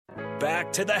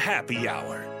back to the Happy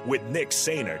Hour with Nick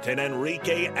Sainert and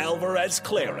Enrique Alvarez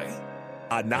Clary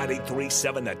on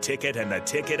 93.7 The Ticket and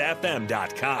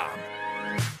theticketfm.com.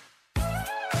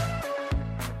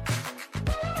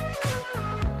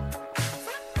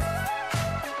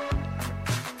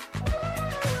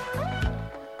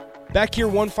 Back here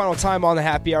one final time on the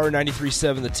Happy Hour,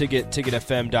 93.7 The Ticket,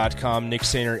 ticketfm.com. Nick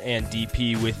Sainert and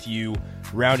DP with you,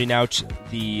 rounding out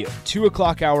the 2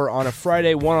 o'clock hour on a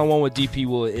Friday. One-on-one with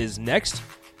DP is next.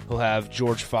 He'll have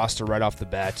George Foster right off the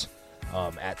bat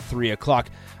at 3 o'clock.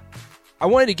 I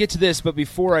wanted to get to this, but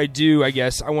before I do, I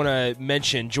guess, I want to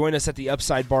mention, join us at the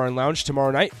Upside Bar and Lounge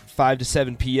tomorrow night, 5 to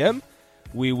 7 p.m.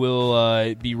 We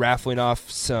will be raffling off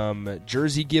some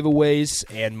jersey giveaways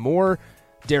and more.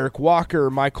 Derek Walker,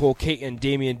 Michael Caton,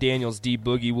 Damian Daniels, D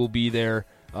Boogie will be there.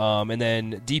 And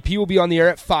then DP will be on the air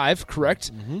at 5,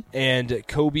 correct? Mm-hmm. And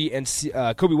Kobe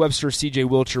Webster, CJ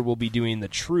Wilcher will be doing The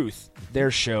Truth,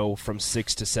 their show from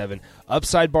 6 to 7.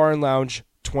 Upside Bar and Lounge,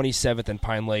 27th and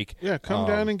Pine Lake. Yeah, come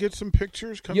down and get some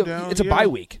pictures. Come down. It's a bye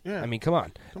week. Yeah. I mean, come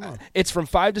on. It's from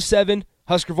 5 to 7.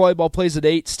 Husker Volleyball plays at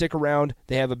 8. Stick around.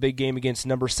 They have a big game against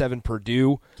number 7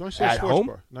 Purdue at home.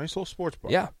 Bar. Nice little sports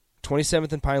bar. Yeah,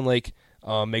 27th and Pine Lake.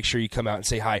 Make sure you come out and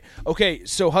say hi. Okay,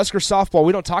 so Husker softball,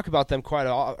 we don't talk about them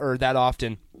that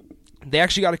often. They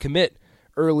actually got a commit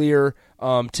earlier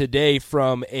today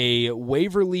from a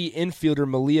Waverly infielder,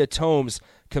 Malia Tomes,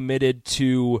 committed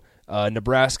to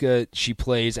Nebraska. She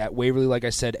plays at Waverly, like I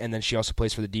said, and then she also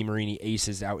plays for the DeMarini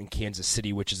Aces out in Kansas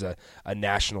City, which is a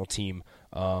national team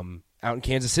out in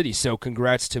Kansas City. So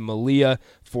congrats to Malia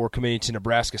for committing to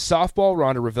Nebraska softball.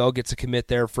 Rhonda Revelle gets a commit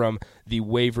there from the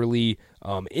Waverly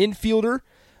infielder.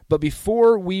 But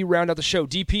before we round out the show,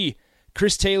 DP,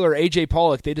 Chris Taylor, AJ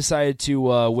Pollock, they decided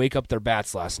to wake up their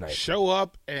bats last night. Show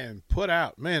up and put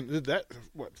out. Man, that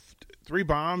 3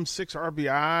 bombs, 6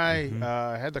 RBI,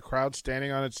 had the crowd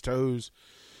standing on its toes.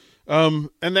 And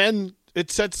then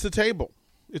it sets the table.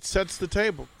 It sets the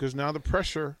table because now the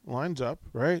pressure lines up,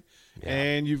 right? Yeah.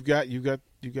 And you've got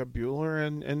Buehler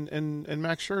and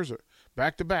Max Scherzer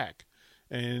back to back.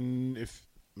 And if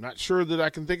I'm not sure that I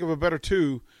can think of a better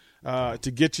two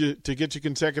to get you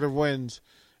consecutive wins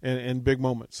in big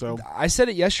moments. So I said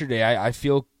it yesterday. I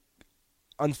feel,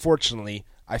 unfortunately,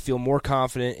 more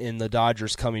confident in the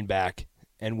Dodgers coming back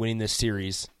and winning this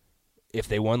series if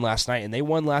they won last night, and they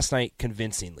won last night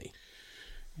convincingly.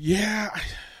 Yeah.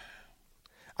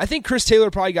 I think Chris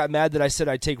Taylor probably got mad that I said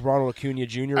I'd take Ronald Acuna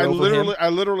Jr. over him. I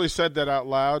literally said that out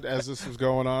loud as this was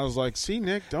going on. I was like, see,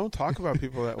 Nick, don't talk about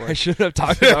people that way. I should have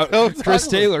talked about Chris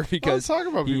Taylor because don't talk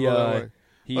about people that way.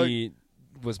 He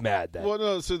was mad that. Well,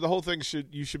 no, so the whole thing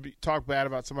you should talk bad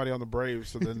about somebody on the Braves,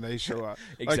 so then they show up.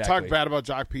 Exactly. Like talk bad about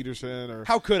Jock Peterson or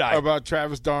how could I? Or about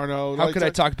Travis d'Arnaud. How could I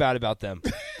talk bad about them?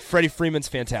 Freddie Freeman's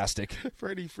fantastic.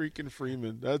 Freddie freaking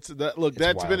Freeman. That's wild.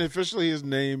 Been officially his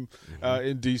name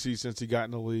in DC since he got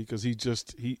in the league because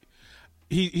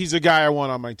he's a guy I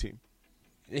want on my team.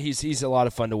 He's a lot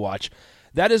of fun to watch.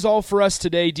 That is all for us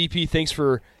today. DP, thanks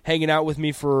for hanging out with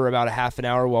me for about a half an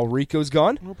hour while Rico's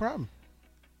gone. No problem.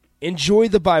 Enjoy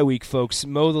the bye week, folks.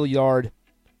 Mow the yard,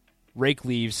 rake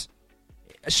leaves.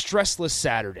 A stressless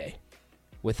Saturday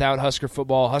without Husker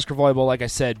football. Husker volleyball, like I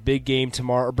said, big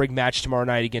match tomorrow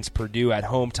night against Purdue at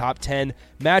home. Top 10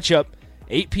 matchup,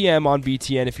 8 p.m. on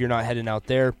BTN if you're not heading out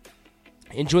there.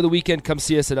 Enjoy the weekend. Come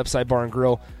see us at Upside Bar and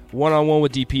Grill. One-on-one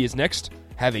with DP is next.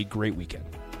 Have a great weekend.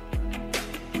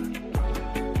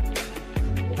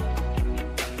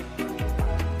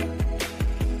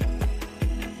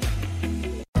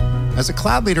 As a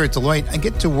cloud leader at Deloitte, I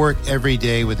get to work every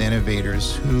day with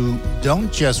innovators who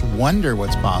don't just wonder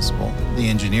what's possible, they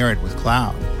engineer it with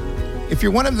cloud. If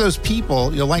you're one of those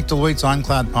people, you'll like Deloitte's On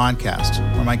Cloud podcast,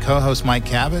 where my co-host Mike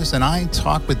Cavas and I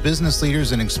talk with business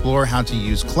leaders and explore how to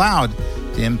use cloud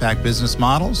to impact business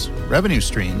models, revenue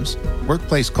streams,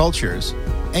 workplace cultures,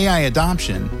 AI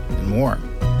adoption, and more.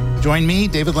 Join me,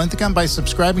 David Linthicum, by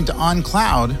subscribing to On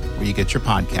Cloud, where you get your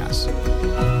podcasts.